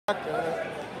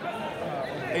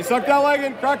Hey, suck that leg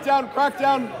in, crack down,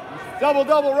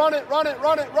 double, run it, Brando,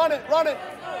 run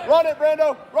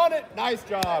it. Nice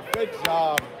job, good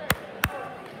job.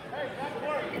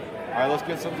 All right, let's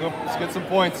get some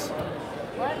points.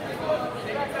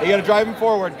 Hey, you gotta drive him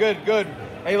forward, good.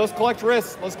 Hey, let's collect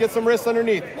wrists. Let's get some wrists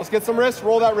underneath. Let's get some wrists,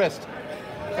 roll that wrist.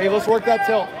 Hey, let's work that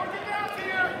tilt.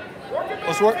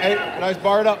 Let's work, hey, nice,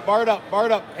 bar it up.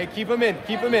 Hey, keep him in,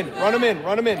 run him in.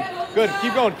 Good,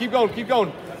 keep going.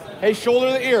 Hey,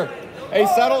 shoulder the ear. Hey,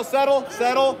 settle.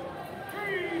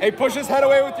 Hey, push his head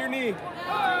away with your knee.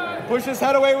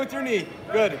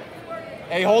 Good.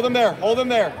 Hey, hold him there.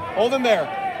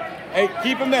 Hey,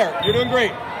 keep him there. You're doing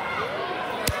great.